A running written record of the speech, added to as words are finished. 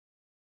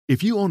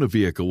If you own a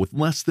vehicle with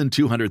less than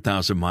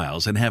 200,000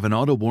 miles and have an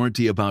auto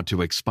warranty about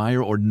to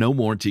expire or no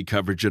warranty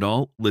coverage at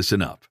all,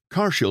 listen up.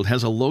 CarShield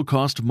has a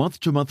low-cost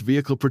month-to-month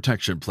vehicle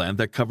protection plan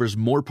that covers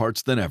more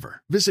parts than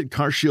ever. Visit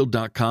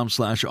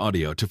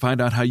carshield.com/audio to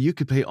find out how you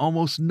could pay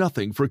almost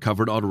nothing for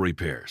covered auto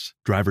repairs.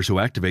 Drivers who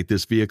activate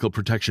this vehicle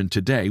protection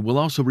today will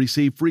also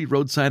receive free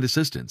roadside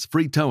assistance,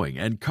 free towing,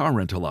 and car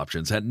rental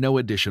options at no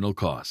additional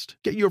cost.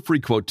 Get your free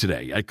quote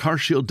today at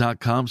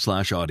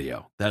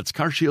carshield.com/audio. That's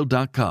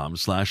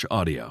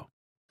carshield.com/audio.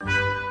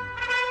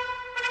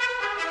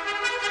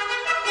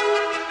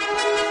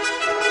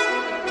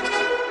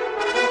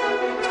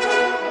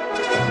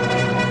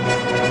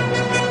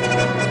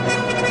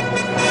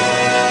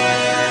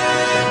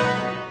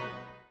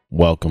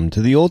 Welcome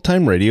to the Old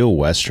Time Radio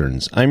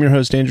Westerns. I'm your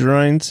host, Andrew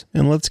Rines,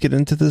 and let's get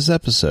into this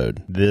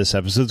episode. This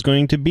episode's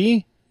going to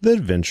be The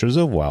Adventures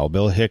of Wild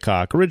Bill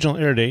Hickok. Original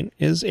air date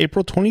is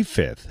April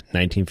 25th,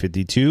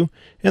 1952,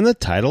 and the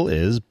title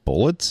is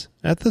Bullets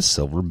at the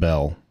Silver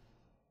Bell.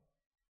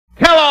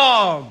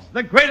 Kellogg's,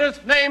 the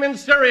greatest name in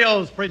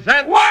cereals,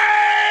 presents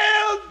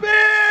Wild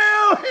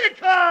Bill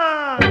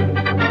Hickok!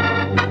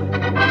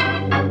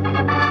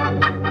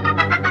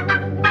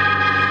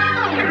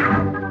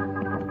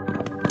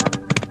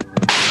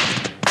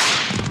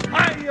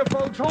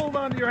 Folks, hold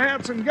on to your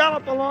hats and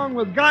gallop along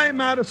with Guy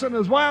Madison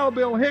as Wild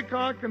Bill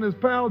Hickok and his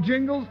pal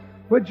Jingles,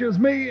 which is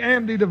me,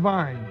 Andy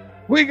Devine.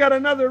 We got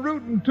another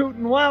rootin'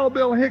 tootin' Wild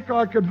Bill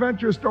Hickok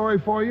adventure story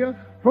for you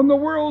from the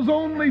world's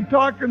only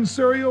talking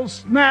cereal,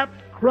 Snap,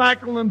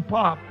 Crackle, and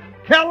Pop.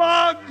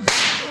 Kellogg's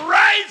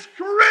Rice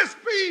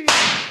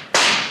Krispies!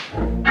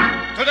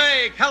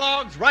 Today,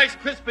 Kellogg's Rice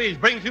Krispies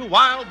brings you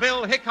Wild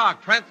Bill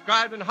Hickok,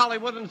 transcribed in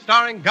Hollywood and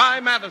starring Guy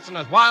Madison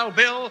as Wild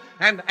Bill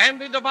and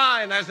Andy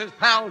Devine as his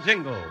pal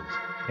Jingles.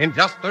 In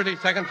just 30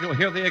 seconds, you'll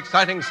hear the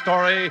exciting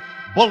story,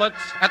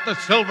 Bullets at the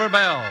Silver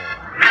Bell.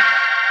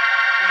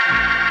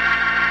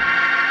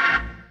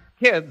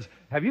 Kids,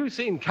 have you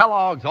seen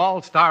Kellogg's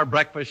All-Star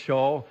Breakfast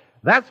Show?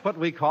 That's what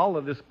we call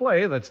the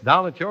display that's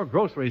down at your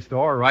grocery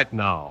store right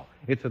now.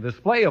 It's a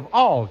display of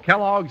all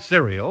Kellogg's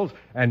cereals,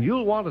 and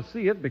you'll want to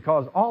see it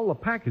because all the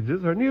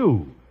packages are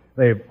new.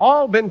 They've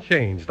all been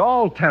changed,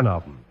 all 10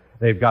 of them.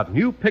 They've got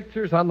new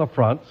pictures on the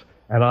fronts,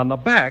 and on the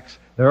backs,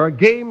 there are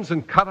games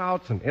and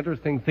cutouts and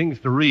interesting things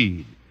to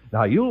read.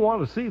 Now, you'll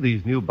want to see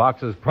these new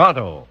boxes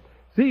pronto.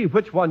 See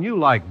which one you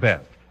like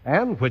best,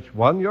 and which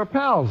one your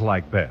pals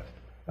like best.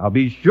 Now,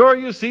 be sure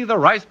you see the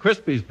Rice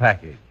Krispies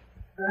package.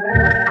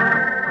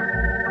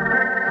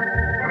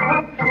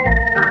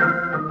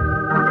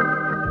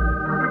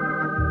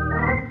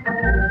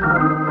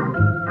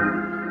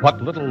 What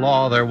little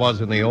law there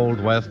was in the Old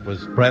West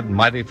was spread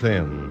mighty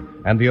thin,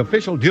 and the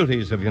official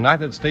duties of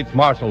United States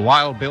Marshal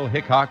Wild Bill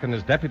Hickok and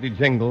his deputy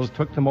Jingles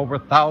took them over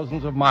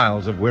thousands of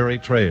miles of weary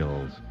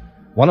trails.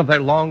 One of their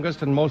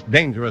longest and most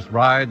dangerous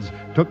rides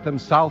took them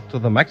south to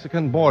the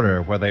Mexican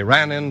border, where they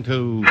ran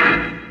into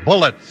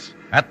bullets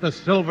at the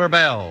Silver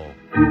Bell.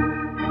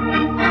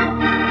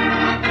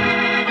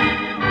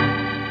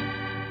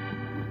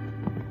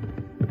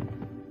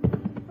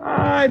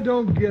 I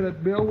don't get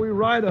it, Bill. We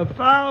ride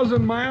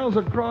 1,000 miles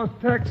across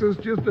Texas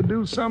just to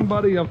do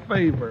somebody a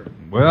favor.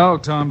 Well,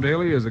 Tom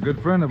Daly is a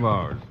good friend of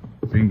ours.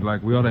 Seems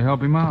like we ought to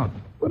help him out.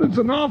 But it's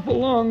an awful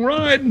long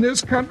ride, and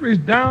this country's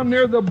down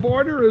near the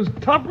border is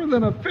tougher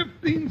than a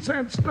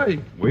 15-cent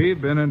steak.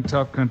 We've been in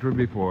tough country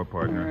before,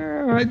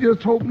 partner. I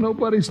just hope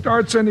nobody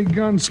starts any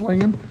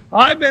gunslinging.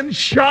 I've been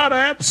shot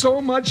at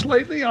so much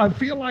lately, I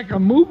feel like a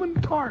moving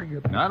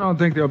target. I don't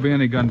think there'll be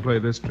any gunplay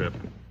this trip.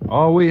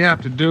 All we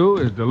have to do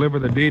is deliver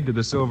the deed to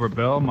the Silver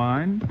Bell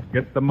mine,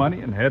 get the money,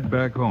 and head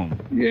back home.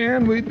 Yeah,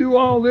 and we do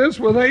all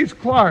this with Ace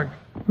Clark,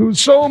 who's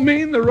so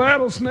mean the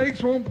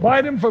rattlesnakes won't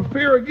bite him for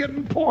fear of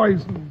getting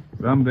poisoned.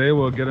 Someday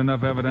we'll get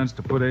enough evidence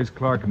to put Ace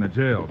Clark in the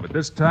jail, but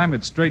this time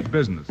it's straight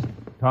business.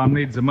 Tom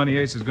needs the money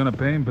Ace is going to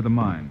pay him for the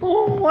mine.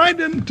 Oh, why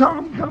didn't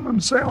Tom come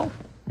himself?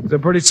 He's a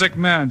pretty sick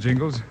man,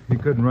 Jingles. He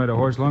couldn't ride a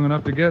horse long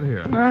enough to get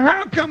here. Now,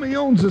 how come he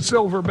owns the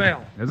Silver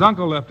Bell? His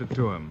uncle left it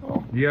to him.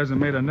 Oh. He hasn't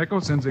made a nickel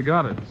since he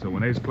got it, so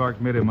when Ace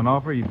Clark made him an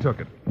offer, he took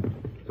it.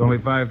 It's only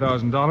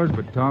 $5,000,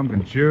 but Tom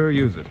can sure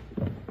use it.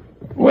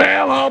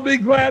 Well, I'll be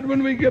glad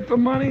when we get the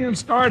money and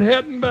start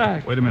heading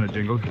back. Wait a minute,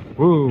 Jingles.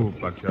 Whoa,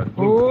 Buckshot.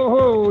 Whoa.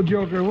 Whoa,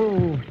 Joker,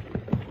 whoa.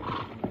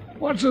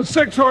 What's a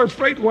 6-horse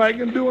freight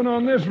wagon doing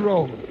on this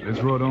road? This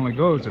road only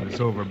goes to the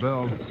Silver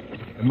Bell.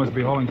 They must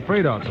be hauling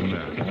freight out from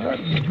there.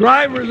 That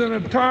driver's in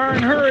a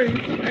tarn hurry.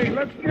 Hey,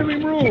 let's give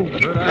him room.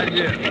 Good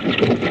idea.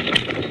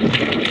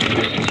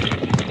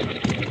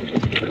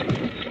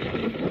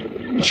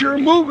 He's sure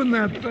moving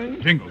that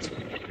thing. Jingles,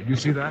 did you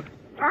see that?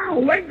 Ow,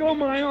 let go of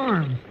my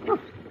arm.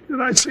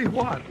 Did I see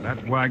what?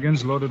 That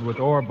wagon's loaded with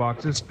ore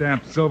boxes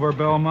stamped Silver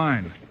Bell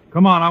Mine.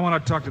 Come on, I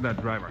want to talk to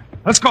that driver.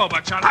 Let's go,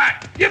 Buckshot. Hi!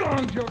 Get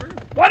on, Joker.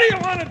 What do you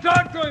want to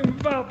talk to him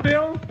about,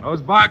 Bill?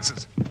 Those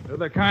boxes. They're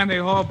the kind they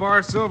haul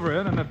bar silver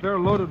in, and if they're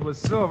loaded with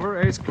silver,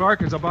 Ace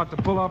Clark is about to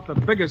pull off the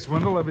biggest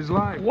swindle of his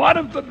life. What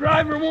if the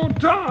driver won't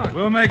talk?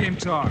 We'll make him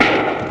talk.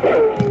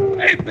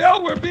 Hey,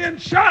 Bill, we're being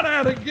shot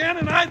at again,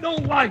 and I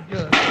don't like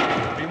it.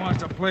 If he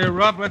wants to play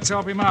rough, let's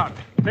help him out.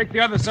 Take the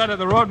other side of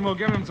the road and we'll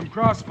give him some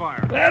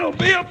crossfire. That'll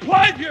be a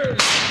pleasure.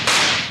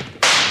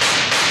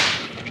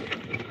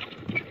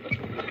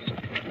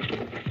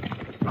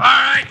 All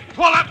right,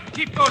 pull up and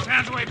keep those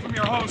hands away from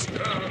your host.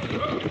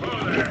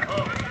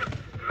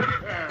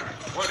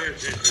 What is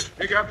this,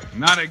 Hickok?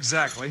 Not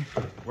exactly.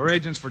 We're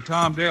agents for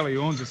Tom Daly, who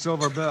owns the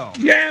Silver Bell.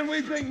 Yeah, and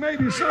we think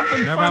maybe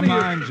something Never funny...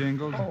 mind,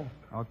 Jingles. Oh.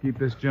 I'll keep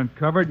this gent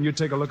covered, and you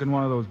take a look in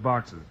one of those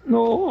boxes.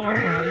 No, all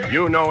right.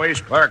 You know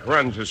Ace Clark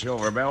runs the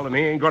Silver Bell, and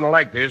he ain't gonna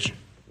like this.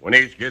 When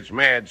Ace gets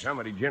mad,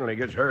 somebody generally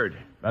gets hurt.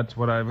 That's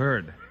what I've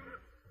heard.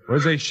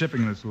 Where's Ace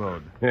shipping this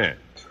load? Yeah.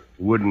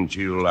 Wouldn't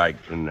you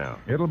like to know?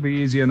 It'll be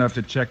easy enough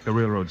to check the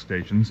railroad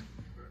stations.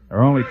 There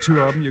are only 2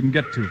 of them you can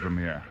get to from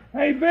here.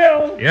 Hey,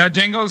 Bill. Yeah,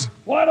 Jingles?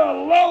 What a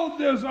load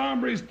this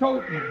hombre's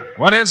toting.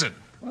 What is it?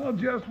 Well,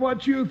 just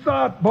what you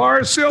thought,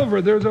 bar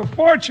silver. There's a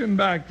fortune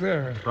back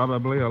there.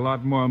 Probably a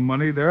lot more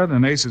money there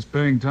than Ace is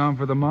paying Tom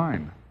for the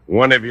mine.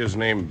 One of you's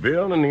named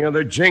Bill and the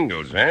other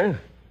Jingles, eh?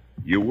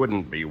 You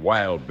wouldn't be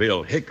Wild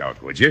Bill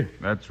Hickok, would you?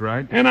 That's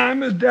right. And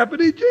I'm his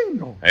deputy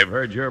jingle. I've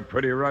heard you're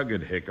pretty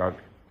rugged, Hickok.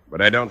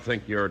 But I don't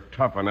think you're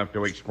tough enough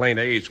to explain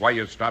to Ace why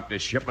you stopped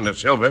his shipment of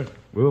silver.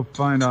 We'll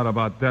find out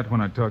about that when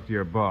I talk to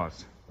your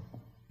boss.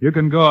 You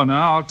can go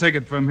now. I'll take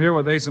it from here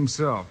with Ace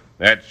himself.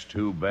 That's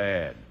too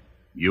bad.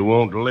 You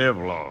won't live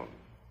long.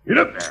 Get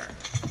up there.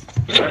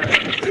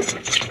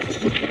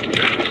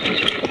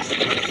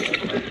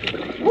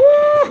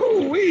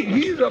 Woo-wee!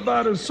 He's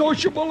about as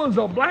sociable as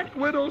a black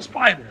widow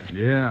spider.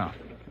 Yeah.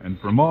 And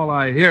from all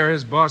I hear,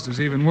 his boss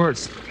is even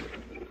worse.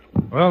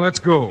 Well, let's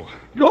go.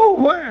 Go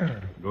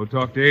where? Go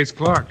talk to Ace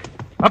Clark.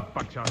 Up,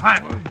 Buckshot.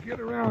 Hi. Get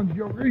around,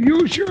 Joker.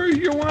 You sure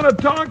you want to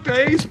talk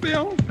to Ace,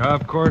 Bill?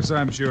 Of course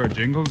I'm sure,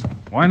 Jingles.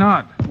 Why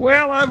not?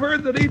 Well, I've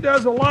heard that he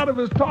does a lot of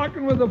his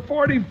talking with a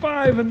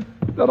 45 and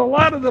that a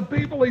lot of the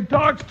people he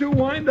talks to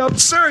wind up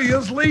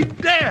seriously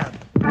dead.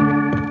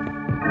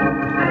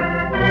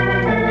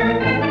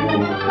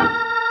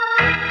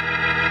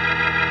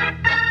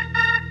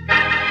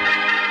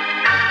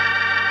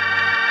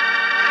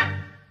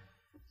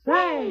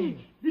 Say,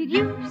 did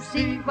you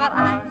see what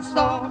I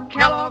saw?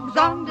 Kellogg's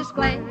on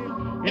display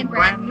in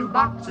brand new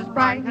boxes,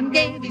 bright and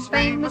gay. These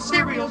famous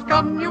cereals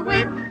come your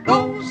way.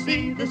 Go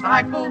see this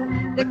eyeful.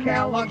 The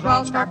Kellogg's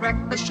All-Star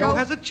Breakfast Show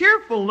has a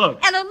cheerful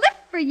look and a lift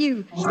for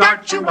you.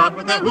 Start you out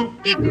with a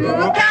hoop-de-doo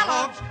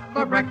Kellogg's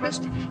for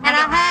breakfast and a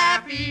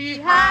happy,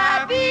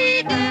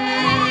 happy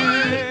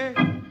day.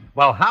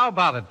 Well, how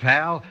about it,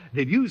 pal?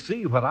 Did you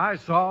see what I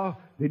saw?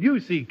 Did you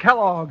see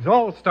Kellogg's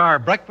All-Star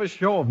Breakfast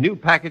Show of new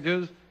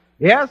packages?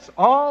 Yes,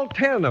 all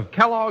 10 of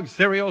Kellogg's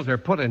cereals are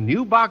put in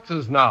new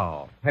boxes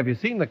now. Have you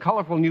seen the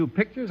colorful new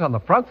pictures on the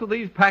fronts of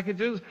these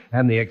packages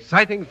and the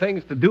exciting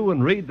things to do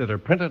and read that are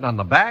printed on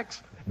the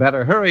backs?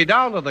 Better hurry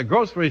down to the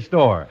grocery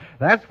store.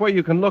 That's where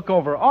you can look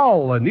over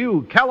all the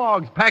new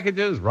Kellogg's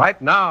packages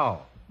right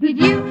now. Did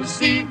you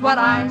see what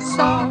I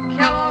saw?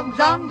 Kellogg's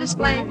on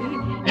display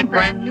in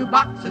brand new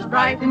boxes,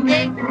 bright and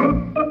gay.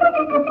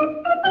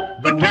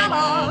 The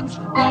Kellogg's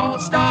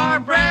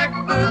All-Star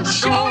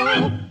Breakfast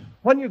Show.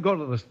 When you go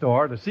to the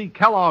store to see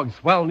Kellogg's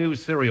swell new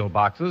cereal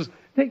boxes,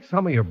 take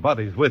some of your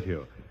buddies with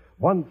you.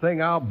 One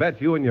thing I'll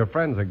bet you and your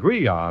friends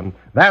agree on,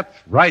 that's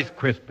Rice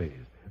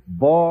Krispies.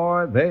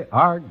 Boy, they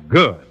are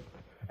good.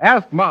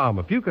 Ask Mom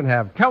if you can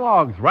have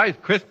Kellogg's Rice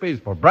Krispies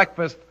for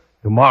breakfast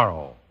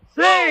tomorrow.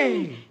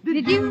 Say,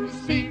 did you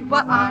see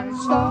what I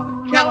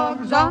saw?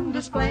 Kellogg's on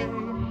display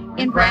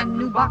in brand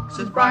new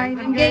boxes, bright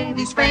and gay.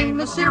 These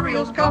famous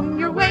cereals come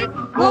your way.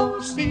 Go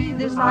see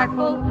this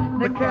eyeful.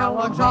 The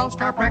Kellogg's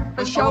All-Star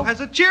Breakfast Show has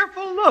a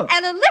cheerful look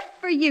and a lift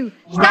for you.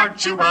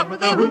 Start you out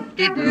with a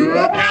hoop-de-doo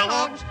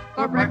Kellogg's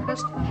for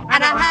breakfast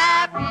and a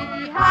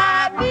happy,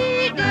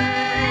 happy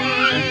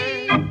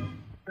day.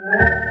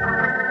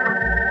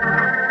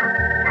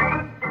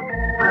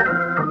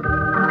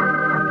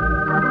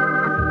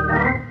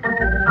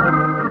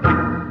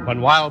 When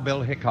Wild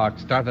Bill Hickok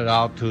started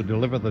out to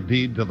deliver the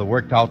deed to the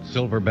worked-out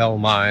Silver Bell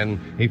mine,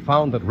 he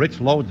found that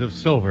rich loads of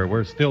silver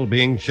were still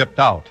being shipped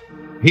out.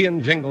 He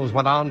and Jingles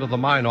went on to the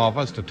mine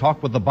office to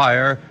talk with the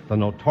buyer, the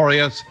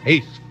notorious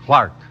Ace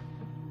Clark.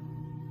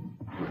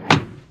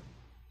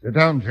 Sit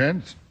down,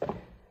 gents.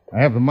 I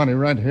have the money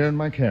right here in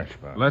my cash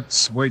box.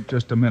 Let's wait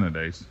just a minute,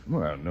 Ace.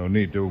 Well, no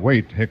need to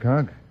wait,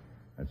 Hickok.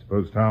 I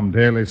suppose Tom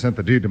Daly sent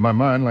the deed to my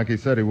mine like he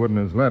said he would in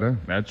his letter.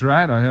 That's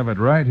right. I have it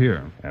right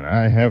here. And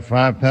I have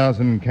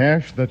 $5,000 in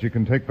cash that you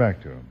can take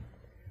back to him.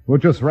 We'll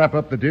just wrap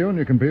up the deal and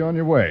you can be on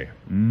your way.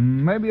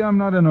 Maybe I'm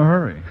not in a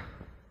hurry.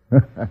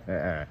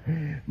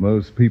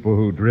 Most people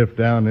who drift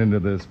down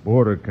into this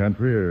border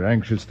country are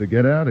anxious to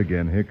get out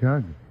again,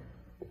 Hickok.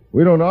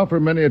 We don't offer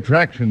many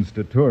attractions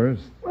to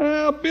tourists.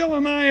 Well, Bill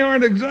and I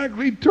aren't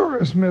exactly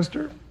tourists,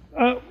 mister.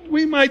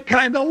 We might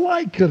kind of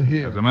like it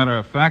here. As a matter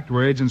of fact,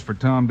 we're agents for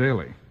Tom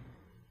Daly.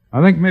 I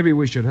think maybe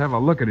we should have a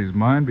look at his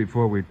mine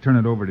before we turn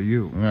it over to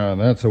you. No,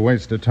 that's a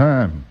waste of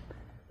time.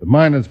 The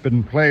mine has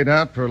been played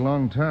out for a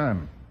long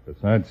time.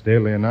 Besides,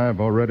 Daly and I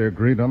have already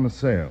agreed on the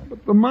sale.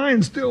 But the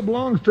mine still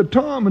belongs to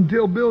Tom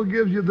until Bill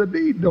gives you the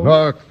deed, don't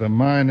Look, the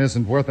mine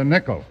isn't worth a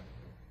nickel.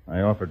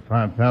 I offered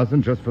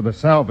 $5,000 just for the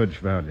salvage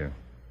value.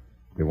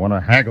 If you want to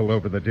haggle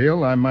over the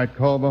deal, I might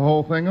call the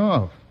whole thing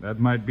off. That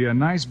might be a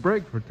nice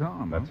break for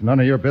Tom. That's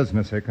none of your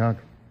business, Hickok.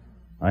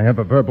 I have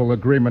a verbal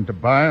agreement to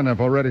buy, and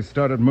I've already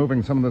started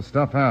moving some of the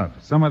stuff out.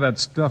 Some of that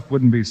stuff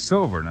wouldn't be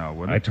silver now,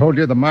 would it? I told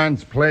you the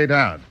mine's played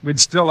out. We'd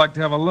still like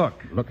to have a look.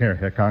 Look here,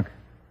 Hickok.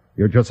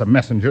 You're just a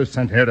messenger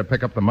sent here to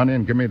pick up the money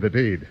and give me the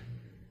deed.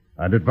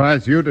 I'd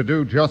advise you to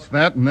do just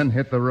that and then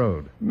hit the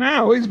road.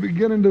 Now he's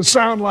beginning to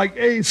sound like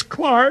Ace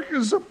Clark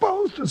is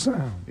supposed to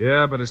sound.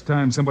 Yeah, but it's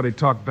time somebody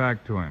talked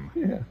back to him.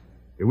 Yeah.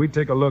 Do we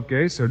take a look,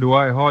 Ace, or do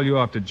I haul you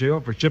off to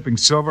jail for shipping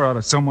silver out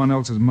of someone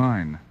else's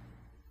mine?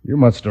 You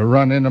must have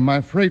run into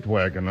my freight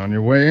wagon on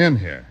your way in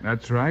here.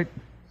 That's right.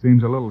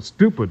 Seems a little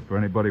stupid for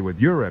anybody with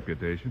your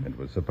reputation. It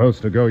was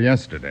supposed to go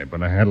yesterday,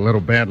 but I had a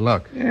little bad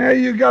luck. Yeah,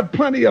 you got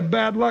plenty of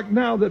bad luck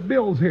now that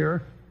Bill's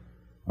here.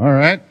 All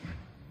right.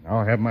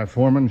 I'll have my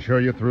foreman show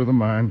you through the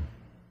mine.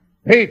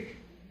 Pete,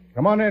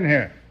 come on in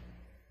here.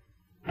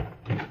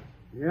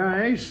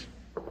 Yeah, Ace?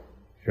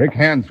 Shake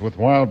hands with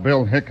Wild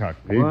Bill Hickok,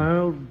 Pete.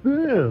 Wild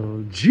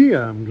Bill. Gee,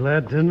 I'm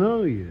glad to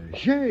know you.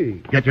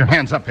 Shake. Get your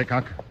hands up,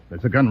 Hickok.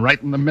 There's a gun right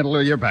in the middle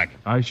of your back.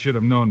 I should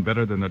have known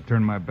better than to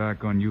turn my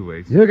back on you,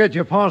 Ace. You get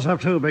your paws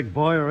up, too, big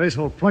boy, or Ace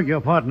will plug your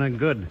partner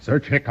good.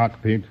 Search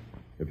Hickok, Pete.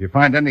 If you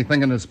find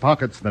anything in his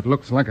pockets that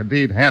looks like a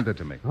deed, hand it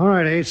to me. All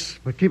right, Ace,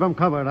 but keep 'em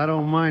covered. I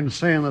don't mind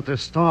saying that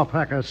this star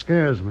packer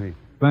scares me.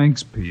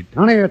 Thanks, Pete.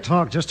 None of your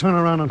talk. Just turn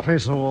around and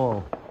face the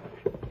wall.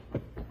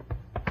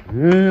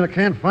 I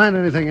can't find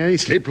anything,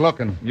 Ace. Keep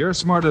looking. You're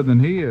smarter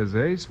than he is,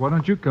 Ace. Why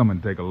don't you come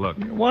and take a look?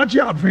 Watch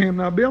out for him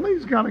now, Bill.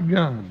 He's got a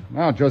gun.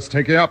 I'll just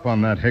take you up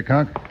on that,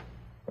 Hickok.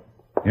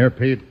 Here,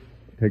 Pete.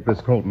 Take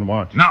this Colton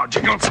watch. Now,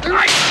 Jingles.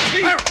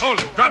 Hold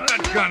it. Drop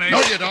that gun, Ace.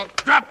 No, you don't.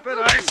 Drop it,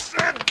 I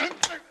said.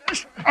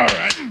 All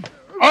right.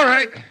 All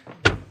right.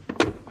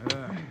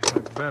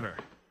 That's better.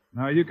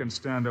 Now you can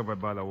stand over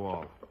by the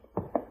wall.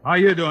 How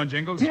you doing,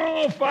 Jingles?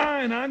 Oh,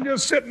 fine. I'm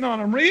just sitting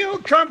on him. Real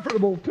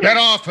comfortable, too. Get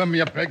off him,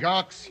 you big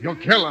ox. You'll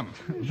kill him.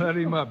 Let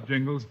him up,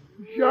 Jingles.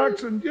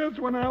 Shucks, and just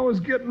when I was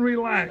getting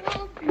relaxed.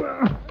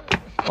 Well,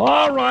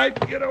 all right,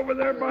 get over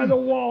there by the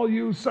wall,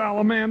 you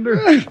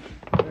salamander.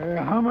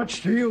 How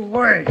much do you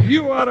weigh?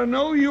 You ought to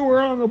know you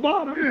were on the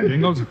bottom.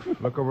 Jingles,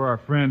 look over our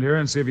friend here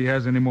and see if he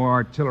has any more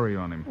artillery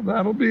on him.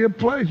 That'll be a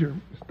pleasure.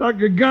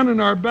 Stuck a gun in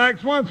our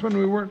backs once when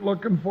we weren't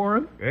looking for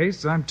it.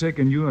 Ace, I'm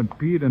taking you and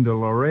Pete into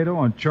Laredo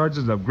on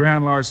charges of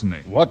grand larceny.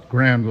 What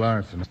grand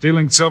larceny?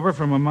 Stealing silver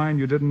from a mine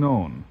you didn't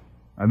own.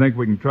 I think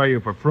we can try you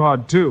for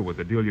fraud, too, with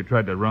the deal you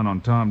tried to run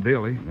on Tom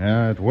Daly.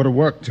 Yeah, it would have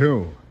worked,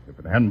 too, if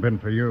it hadn't been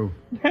for you.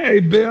 Hey,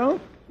 Bill,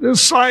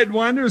 this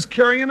sidewinder's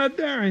carrying a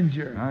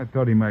Derringer. I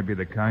thought he might be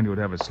the kind who would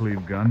have a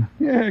sleeve gun.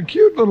 Yeah,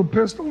 cute little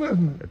pistol,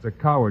 isn't it? It's a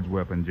coward's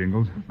weapon,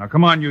 Jingles. Now,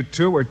 come on, you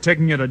two. We're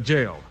taking you to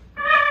jail.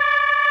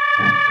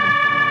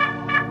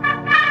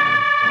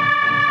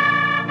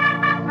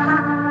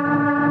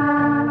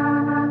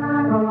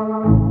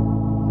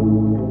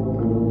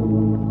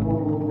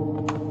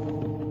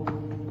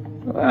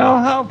 Well,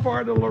 how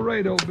far to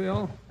Laredo,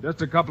 Bill?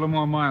 Just a couple of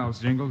more miles,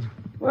 Jingles.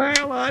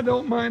 Well, I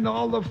don't mind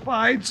all the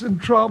fights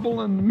and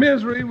trouble and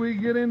misery we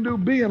get into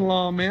being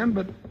lawmen,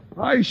 but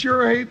I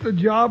sure hate the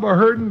job of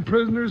herding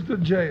prisoners to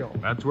jail.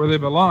 That's where they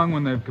belong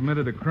when they've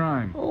committed a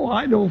crime. Oh,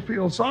 I don't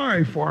feel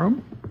sorry for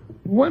them.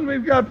 When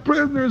we've got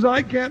prisoners,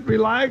 I can't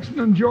relax and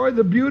enjoy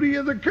the beauty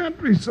of the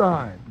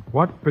countryside.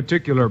 What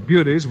particular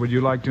beauties would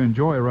you like to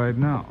enjoy right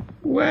now?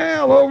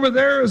 Well, over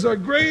there is a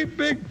great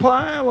big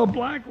pile of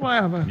black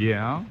lava.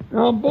 Yeah?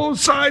 On both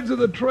sides of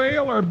the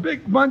trail are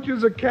big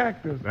bunches of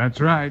cactus.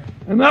 That's right.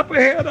 And up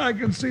ahead, I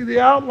can see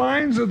the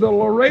outlines of the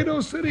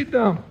Laredo City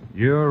dump.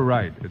 You're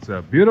right. It's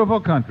a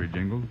beautiful country,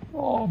 Jingles.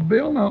 Oh,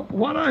 Bill, now,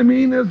 what I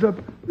mean is that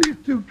these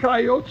two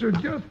coyotes are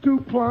just too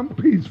plumb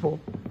peaceful.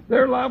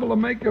 They're liable to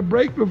make a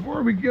break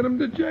before we get them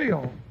to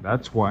jail.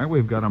 That's why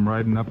we've got them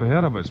riding up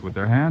ahead of us with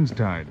their hands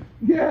tied.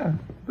 Yeah,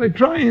 if they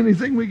try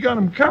anything, we got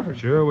them covered.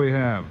 Sure we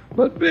have.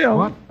 But, Bill...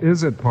 What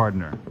is it,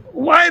 partner?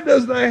 Why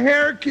does the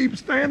hair keep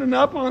standing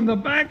up on the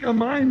back of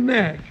my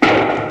neck?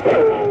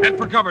 Head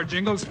for cover,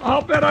 Jingles.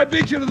 I'll bet I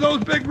beat you to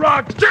those big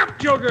rocks. Jump,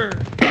 Joker!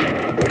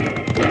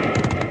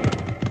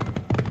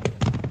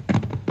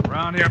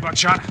 Around here,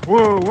 buckshot.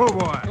 Whoa,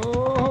 boy.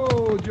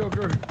 Oh,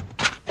 Joker.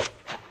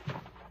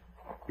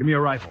 Give me a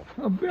rifle.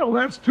 Bill,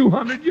 that's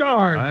 200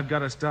 yards. I've got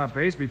to stop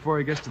Ace before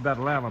he gets to that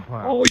lava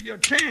pile. Oh, you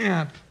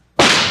can't.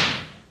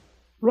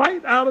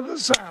 Right out of the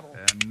saddle.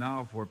 And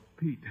now for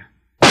Pete.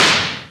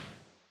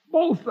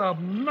 Both of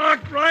them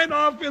knocked right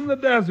off in the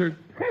desert.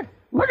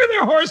 Look at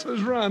their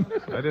horses run.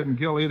 I didn't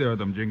kill either of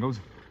them, Jingles.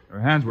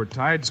 Their hands were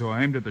tied, so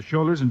I aimed at the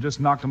shoulders and just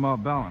knocked them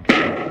off balance.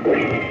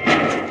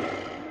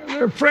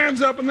 Their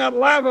friends up in that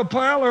lava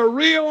pile are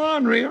real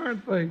ornery,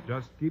 aren't they?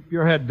 Just keep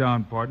your head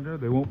down, partner.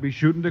 They won't be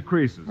shooting to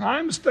creases.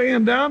 I'm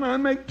staying down. I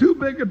make too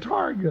big a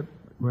target.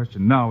 The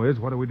question now is,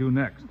 what do we do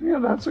next? Yeah,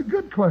 that's a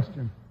good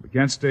question. We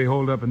can't stay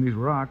holed up in these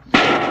rocks.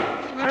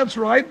 that's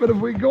right, but if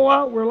we go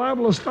out, we're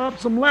liable to stop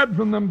some lead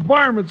from them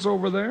varmints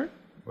over there.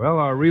 Well,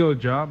 our real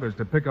job is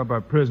to pick up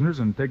our prisoners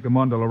and take them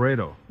on to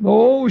Laredo.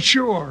 Oh,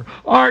 sure.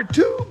 Our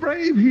two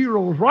brave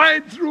heroes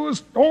ride through a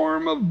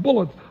storm of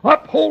bullets,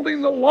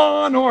 upholding the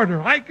law and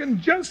order. I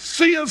can just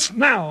see us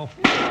now.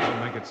 Don't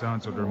make it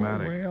sound so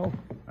dramatic. Oh, well.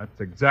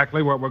 That's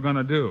exactly what we're going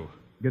to do.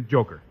 Get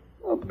Joker.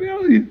 Oh,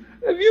 Bill,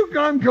 have you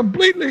gone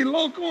completely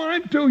loco?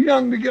 I'm too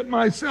young to get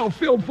myself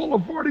filled full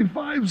of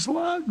 45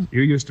 slugs.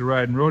 You used to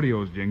ride in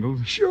rodeos,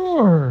 Jingles.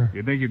 Sure.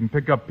 You think you can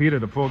pick up Pete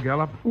at a full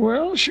gallop?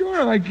 Well,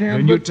 sure I can.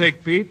 Then you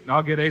take Pete, and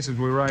I'll get Ace as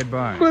we ride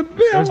by. But,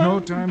 Bill... There's no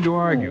time to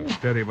argue.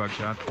 Steady,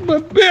 Buckshot.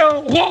 But,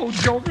 Bill... Whoa,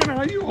 Joker,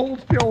 now you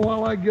hold still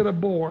while I get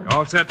aboard.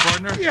 All set,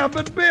 partner? Yeah,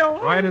 but, Bill...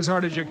 Ride as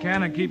hard as you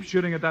can and keep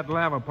shooting at that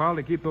lava pile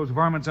to keep those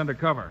varmints under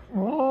cover.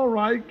 All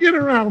right, get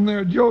around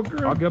there,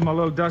 Joker. I'll give them a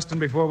little dusting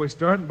before we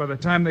start, and by the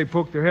time they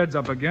poke their heads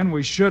up again,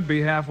 we should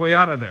be halfway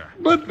out of there.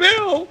 But,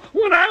 Bill,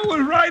 when I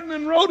was riding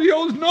in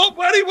rodeos,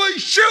 nobody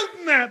was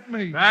shooting at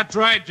me. That's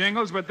right,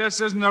 Jingles, but this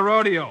isn't a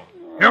rodeo.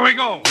 Here we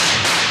go.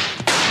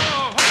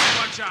 Oh, hold on,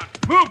 Buckshot.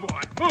 Move,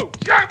 boy, move.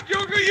 Sharp,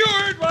 Joker, you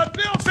heard what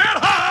Bill said. Ha,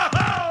 ha,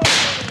 ha!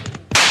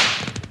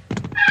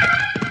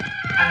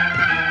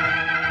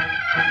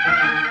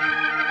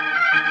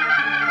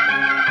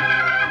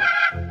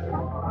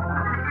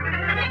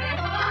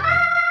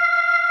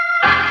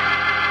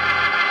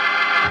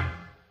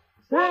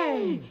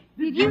 Say,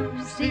 did you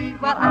see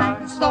what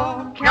I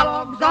saw?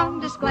 Kellogg's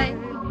on display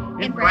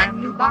in brand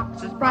new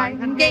boxes, bright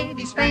and gay.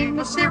 These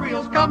famous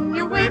cereals come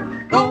your way.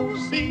 Go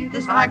see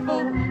this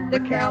eyeful. The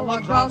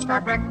Kellogg's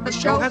All-Star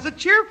Breakfast Show Has a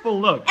cheerful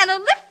look. And a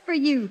lift for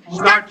you.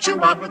 Start you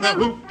out with a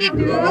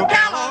hoop-de-doo.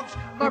 Kellogg's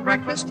for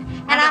breakfast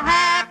and a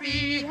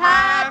happy,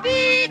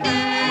 happy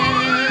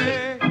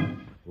day.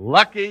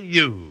 Lucky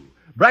you.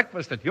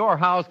 Breakfast at your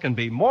house can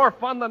be more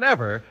fun than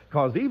ever,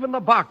 because even the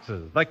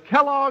boxes, the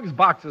Kellogg's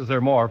boxes, are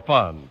more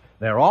fun.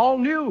 They're all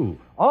new.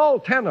 All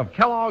 10 of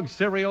Kellogg's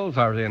cereals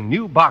are in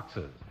new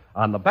boxes.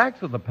 On the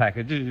backs of the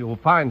packages, you'll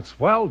find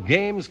swell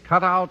games,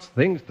 cutouts,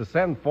 things to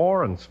send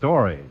for, and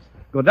stories.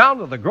 Go down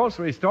to the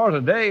grocery store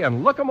today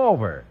and look 'em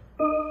over.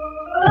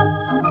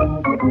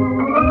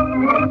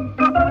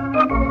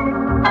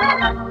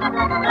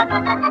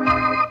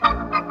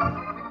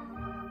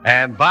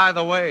 And by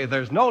the way,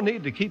 there's no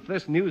need to keep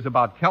this news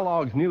about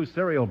Kellogg's new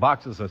cereal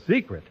boxes a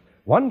secret.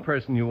 One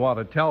person you want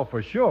to tell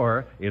for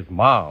sure is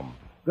Mom.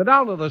 Go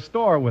down to the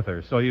store with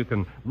her so you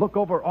can look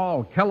over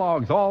all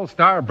Kellogg's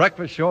All-Star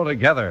Breakfast Show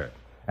together.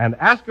 And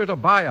ask her to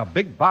buy a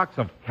big box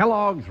of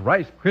Kellogg's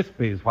Rice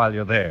Krispies while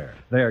you're there.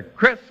 They're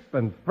crisp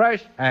and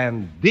fresh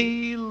and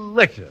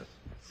delicious.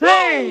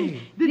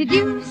 Say, did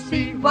you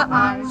see what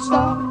I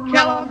saw?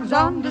 Kellogg's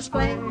on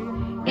display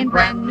in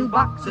brand new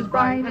boxes,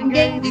 bright and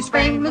gay. These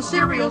famous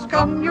cereals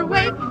come your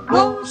way.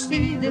 Go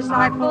see this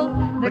eyeful.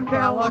 The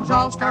Kellogg's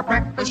All-Star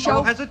Breakfast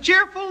Show Has a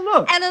cheerful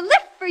look. And a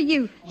lift for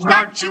you.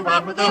 Start you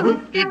out with a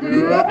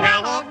hoop-de-doo.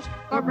 Kellogg's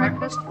for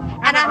breakfast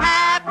and a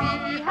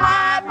happy,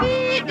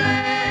 happy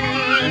day.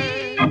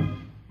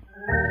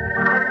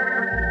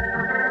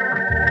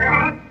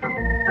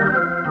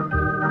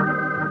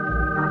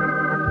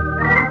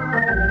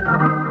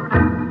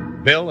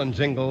 Bill and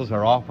Jingles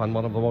are off on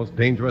one of the most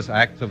dangerous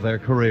acts of their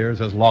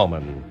careers as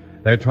lawmen.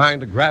 They're trying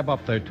to grab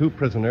up their two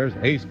prisoners,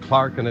 Ace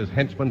Clark and his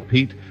henchman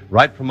Pete,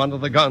 right from under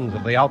the guns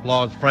of the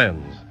outlaw's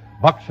friends.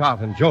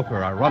 Buckshot and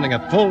Joker are running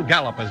at full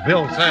gallop as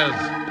Bill says,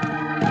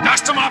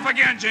 Dust them off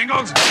again,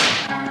 Jingles.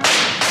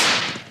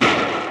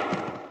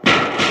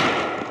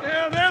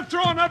 Yeah, they're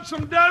throwing up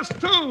some dust,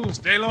 too.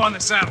 Stay low on the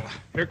saddle.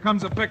 Here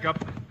comes a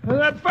pickup.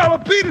 That fellow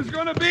Pete is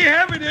going to be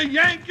heavy to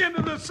yank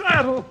into the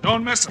saddle.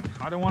 Don't miss him.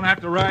 I don't want to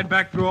have to ride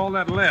back through all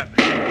that lead.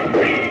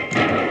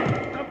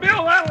 Now,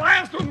 Bill, that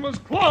last one was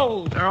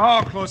closed. They're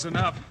all close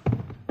enough.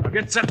 I'll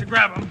get set to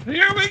grab them.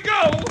 Here we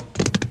go.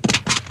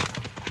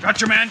 Got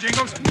your man,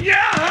 Jingles?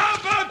 Yeah, how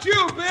about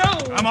you,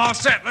 Bill? I'm all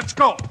set. Let's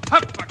go.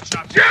 Up,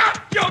 Buckshot.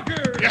 Jump,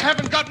 Joker! You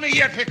haven't got me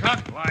yet,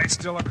 Hickok. Lie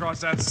still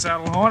across that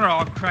saddle horn, or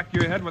I'll crack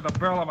your head with the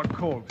barrel of a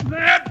Colt.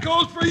 That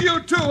goes for you,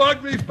 too,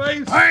 ugly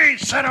face. I ain't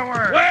said a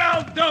word.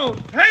 Well, don't.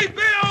 Hey,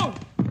 Bill!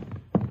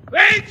 They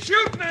ain't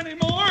shooting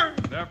anymore.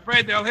 They're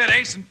afraid they'll hit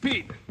Ace and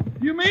Pete.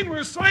 You mean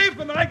we're safe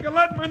and I can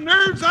let my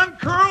nerves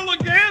uncurl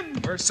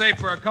again? We're safe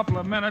for a couple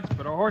of minutes,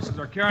 but our horses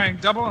are carrying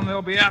double, and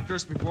they'll be after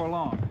us before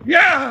long. Yeah,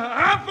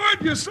 how far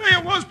did you say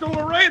it was to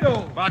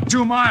Laredo? About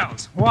 2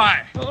 miles.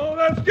 Why? Oh,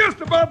 that's just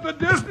about the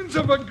distance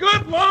of a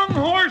good long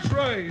horse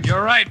race.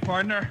 You're right,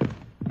 partner.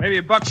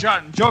 Maybe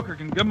Buckshot and Joker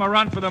can give them a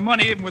run for the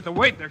money, even with the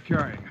weight they're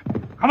carrying.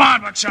 Come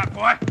on, Buckshot,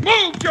 boy.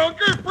 Move,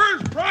 Joker.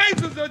 First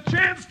prize is a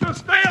chance to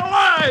stay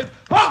alive.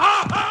 Ha,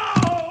 ha, ha!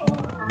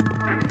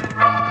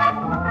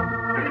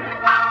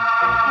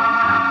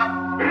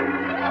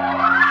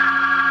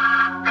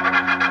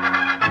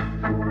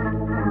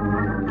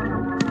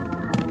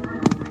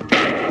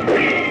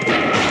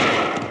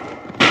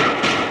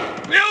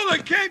 Bill, they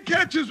can't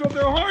catch us with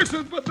their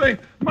horses, but they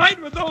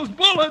might with those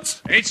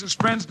bullets. Ace's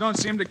friends don't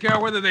seem to care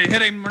whether they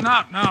hit him or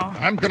not now.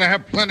 I'm going to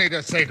have plenty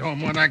to say to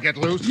him when I get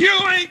loose. You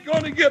ain't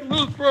going to get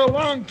loose for a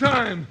long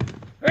time.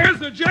 There's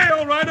the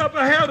jail right up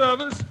ahead of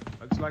us.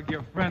 Looks like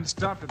your friend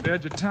stopped at the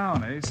edge of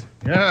town, Ace.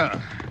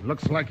 Yeah,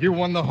 looks like you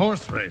won the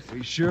horse race.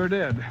 We sure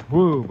did.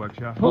 Woo, but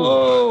ya.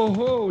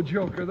 Oh,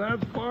 Joker,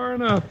 that's far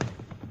enough.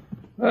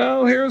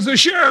 Well, here's the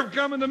sheriff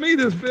coming to meet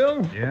us,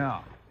 Bill. Yeah.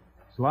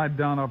 Slide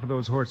down off of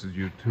those horses,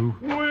 you two.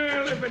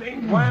 Well, if it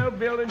ain't Wild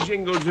Bill and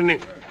Jingles in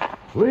it.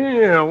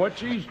 Well, what's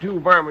these two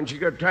varmints you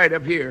got tied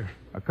up here?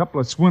 A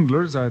couple of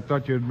swindlers I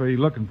thought you'd be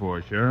looking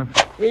for, Sheriff.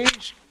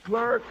 Ace,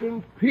 Clark,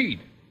 and Pete.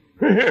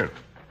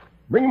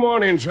 Bring them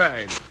on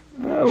inside.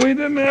 We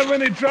didn't have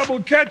any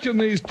trouble catching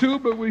these two,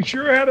 but we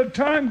sure had a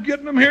time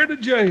getting them here to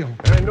jail.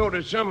 I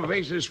noticed some of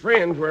Ace's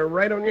friends were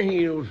right on your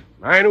heels.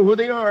 I know who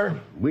they are.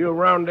 We'll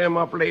round them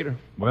up later.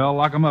 Well,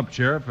 lock 'em up,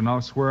 Sheriff, and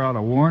I'll swear out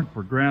a warrant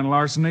for grand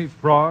larceny,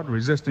 fraud,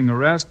 resisting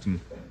arrest, and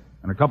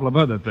a couple of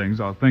other things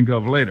I'll think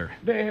of later.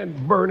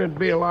 Dad, burn it,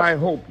 Bill, I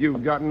hope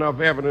you've got enough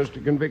evidence to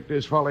convict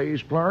this fellow,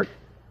 Ace Clark.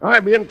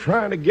 I've been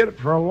trying to get it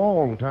for a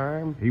long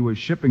time. He was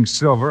shipping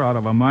silver out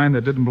of a mine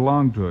that didn't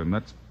belong to him.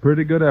 That's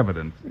pretty good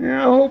evidence.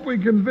 Yeah, I hope we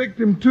convict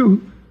him,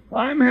 too.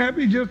 I'm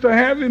happy just to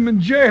have him in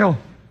jail.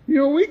 You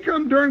know, we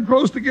come darn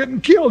close to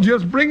getting killed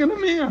just bringing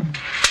him in.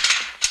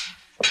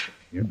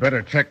 You'd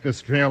better check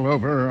this jail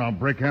over or I'll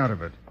break out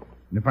of it.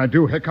 And if I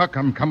do, Hickok,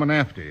 I'm coming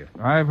after you.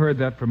 I've heard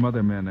that from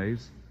other men,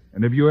 Ace.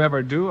 And if you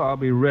ever do, I'll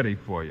be ready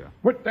for you.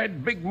 Put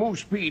that big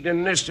moose Pete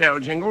in this cell,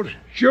 Jingles.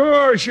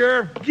 Sure,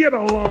 Sheriff. Get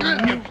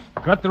along.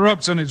 Cut the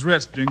ropes on his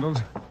wrist, Jingles.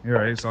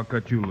 Here, Ace, I'll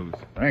cut you loose.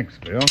 Thanks,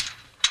 Bill.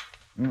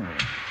 Oh,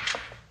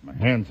 my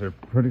hands are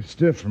pretty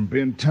stiff from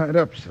being tied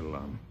up so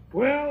long.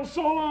 Well,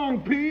 so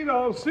long, Pete.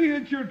 I'll see you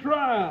at your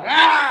trial.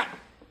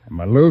 Am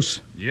I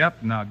loose?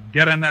 Yep, now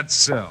get in that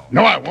cell.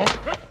 No, I won't.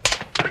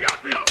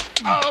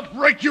 I'll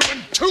break you in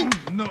two.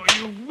 No,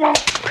 you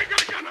won't. I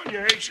got a gun on you,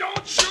 Ace.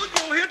 Don't shoot.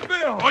 You'll hit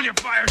Bill. Hold your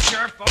fire,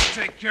 Sheriff. I'll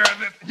take care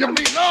of it. You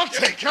mean I'll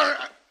take care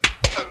of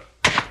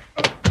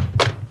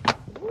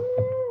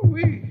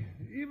Ooh-wee.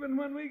 Even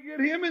when we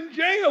get him in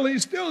jail, he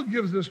still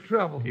gives us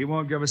trouble. He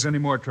won't give us any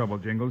more trouble,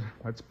 Jingles.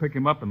 Let's pick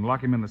him up and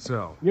lock him in the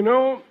cell. You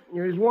know,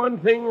 there's one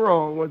thing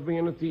wrong with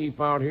being a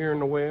thief out here in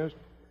the West.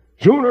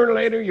 Sooner or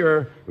later,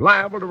 you're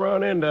liable to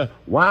run into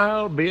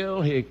Wild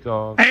Bill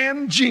Hickok.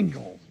 And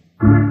Jingles.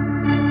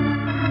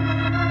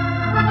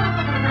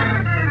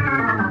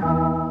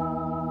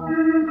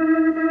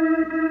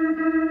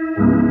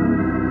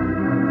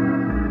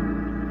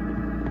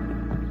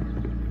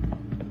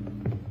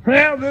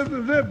 Well, this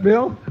is it,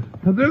 Bill.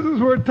 This is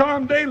where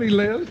Tom Daly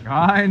lives.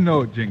 I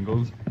know,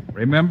 Jingles.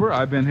 Remember,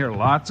 I've been here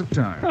lots of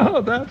times.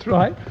 Oh, that's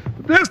right.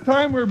 This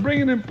time we're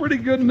bringing him pretty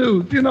good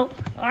news. You know,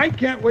 I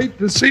can't wait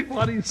to see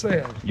what he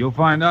says. You'll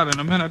find out in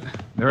a minute.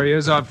 There he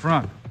is out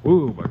front.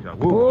 Woo, but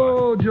woo.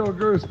 Oh,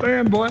 Joker,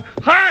 stand, boy.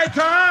 Hi,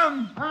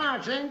 Tom. Hi,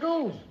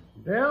 Jingles.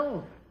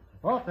 Bill,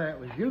 thought that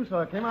was you, so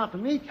I came out to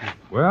meet you.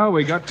 Well,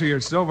 we got to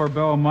your Silver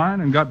Bell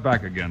mine and got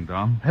back again,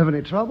 Tom. Have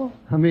any trouble?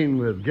 I mean,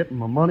 with getting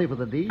my money for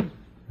the deed?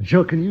 I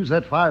sure can use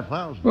that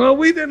 $5,000. Well,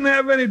 we didn't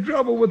have any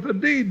trouble with the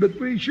deed, but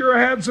we sure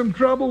had some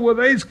trouble with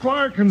Ace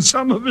Clark and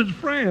some of his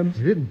friends.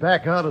 He didn't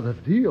back out of the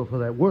deal for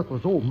that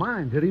worthless old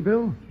mine, did he,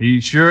 Bill?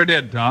 He sure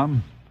did,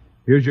 Tom.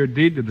 Here's your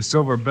deed to the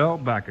Silver Bell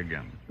back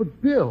again.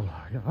 But, Bill,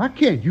 I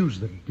can't use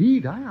the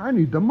deed. I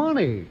need the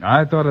money.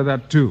 I thought of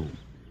that, too.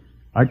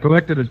 I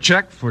collected a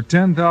check for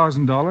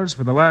 $10,000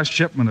 for the last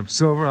shipment of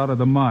silver out of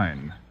the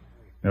mine.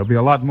 There'll be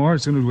a lot more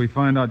as soon as we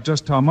find out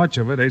just how much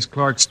of it Ace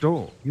Clark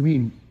stole. You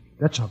mean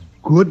that's a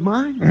good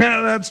mine?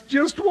 Yeah, that's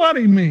just what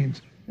he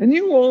means. And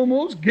you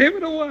almost gave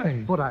it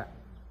away. But I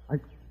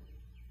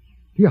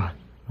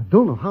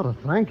don't know how to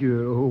thank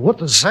you or what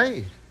to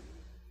say.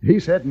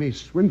 He's had me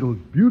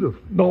swindled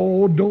beautifully.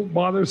 No, don't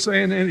bother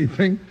saying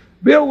anything.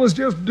 Bill was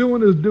just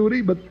doing his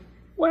duty, but,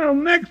 well,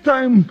 next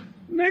time,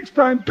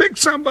 pick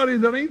somebody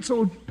that ain't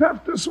so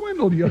tough to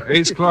swindle you.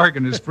 Ace Clark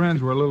and his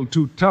friends were a little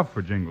too tough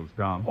for Jingles,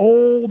 Tom.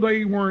 Oh,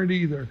 they weren't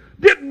either.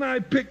 Didn't I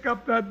pick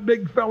up that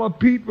big fella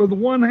Pete with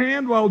one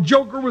hand while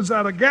Joker was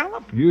at a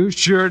gallop? You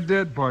sure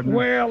did, partner.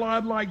 Well,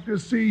 I'd like to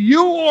see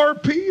you or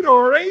Pete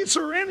or Ace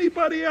or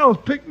anybody else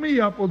pick me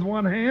up with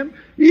one hand,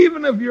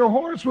 even if your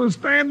horse was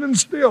standing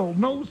still.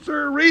 No,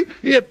 sirree,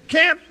 it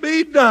can't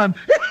be done.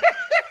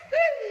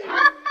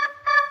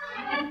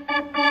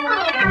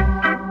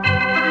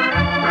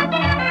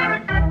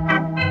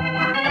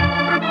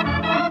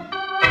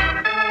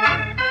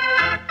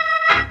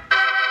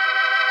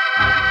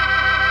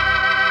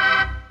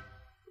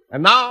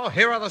 And now,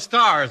 here are the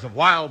stars of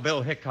Wild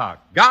Bill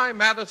Hickok, Guy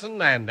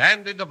Madison and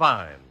Andy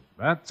Devine.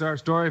 That's our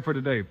story for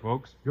today,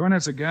 folks. Join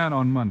us again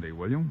on Monday,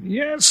 will you?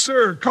 Yes,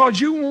 sir,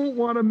 'cause you won't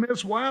want to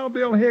miss Wild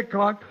Bill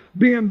Hickok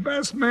being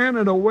best man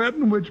at a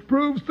wedding which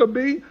proves to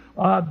be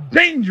a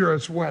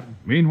dangerous wedding.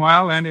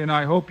 Meanwhile, Andy and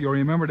I hope you'll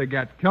remember to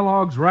get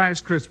Kellogg's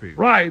Rice Krispies.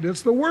 Right,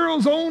 it's the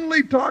world's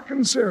only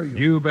talking cereal.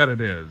 You bet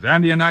it is.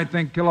 Andy and I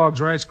think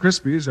Kellogg's Rice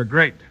Krispies are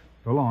great.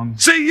 So long.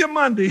 See you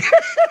Monday.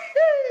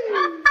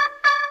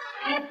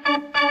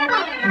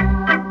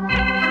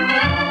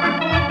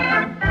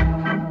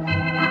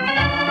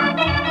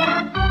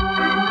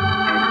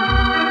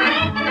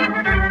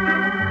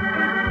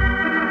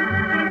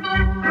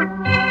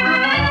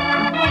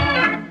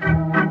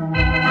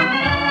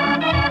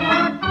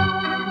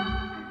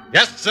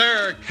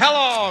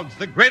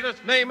 the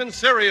greatest name in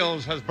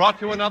serials, has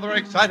brought you another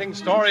exciting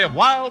story of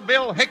Wild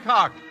Bill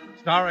Hickok,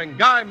 starring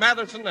Guy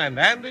Madison and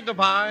Andy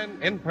Devine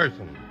in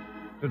person.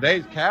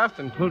 Today's cast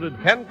included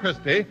Ken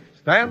Christie,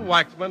 Stan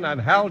Waxman,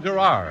 and Hal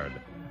Gerard.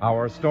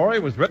 Our story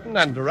was written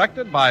and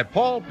directed by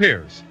Paul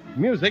Pierce.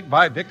 Music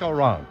by Dick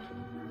Orant.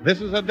 This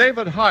is a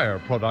David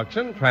Heyer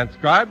production,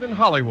 transcribed in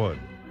Hollywood.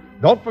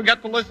 Don't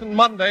forget to listen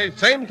Monday,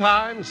 same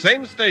time,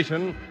 same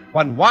station,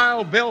 when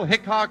Wild Bill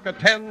Hickok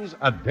attends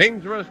a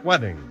dangerous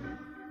wedding.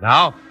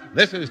 Now,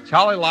 this is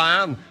Charlie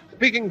Lyon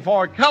speaking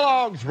for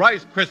Kellogg's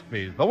Rice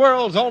Krispies, the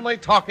world's only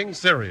talking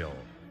cereal.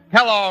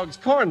 Kellogg's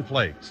Corn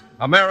Flakes,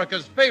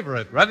 America's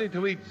favorite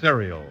ready-to-eat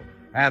cereal.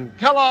 And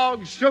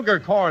Kellogg's Sugar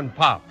Corn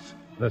Pops,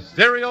 the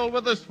cereal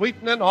with the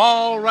sweetening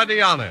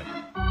already on it.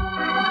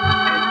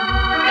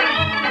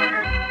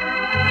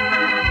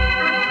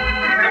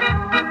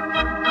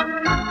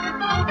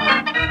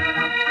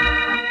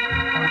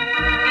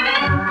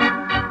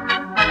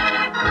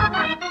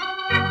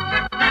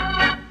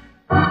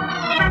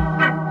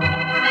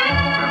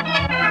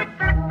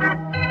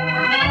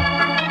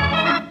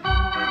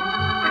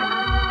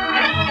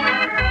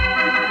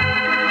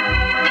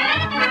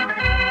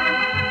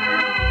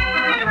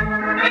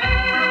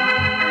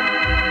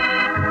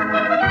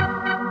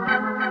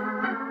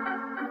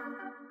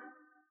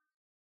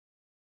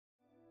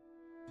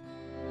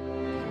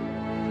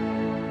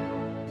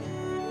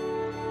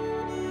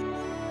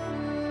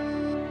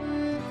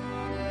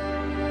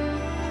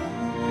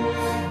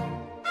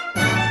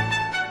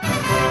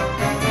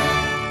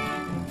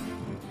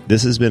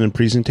 This has been a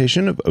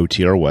presentation of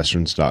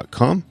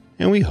OTRWesterns.com,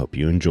 and we hope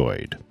you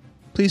enjoyed.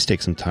 Please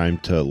take some time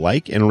to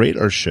like and rate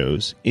our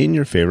shows in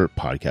your favorite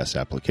podcast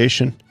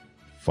application.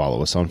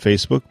 Follow us on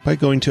Facebook by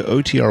going to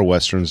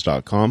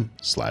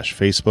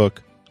OTRWesterns.com/Facebook.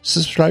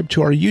 Subscribe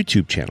to our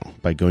YouTube channel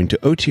by going to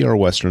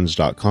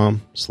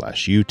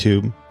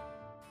OTRWesterns.com/YouTube.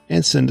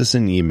 And send us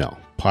an email,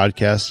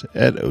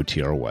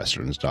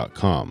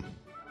 podcast@OTRWesterns.com.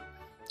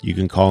 You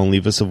can call and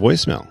leave us a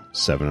voicemail,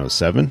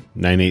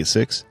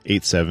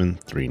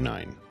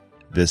 707-986-8739.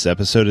 This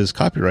episode is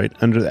copyright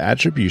under the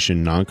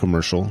Attribution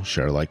Non-Commercial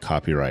Share-alike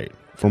copyright.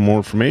 For more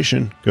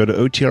information, go to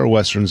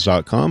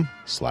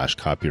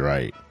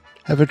OTRWesterns.com/copyright.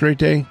 Have a great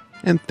day,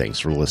 and thanks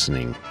for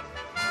listening.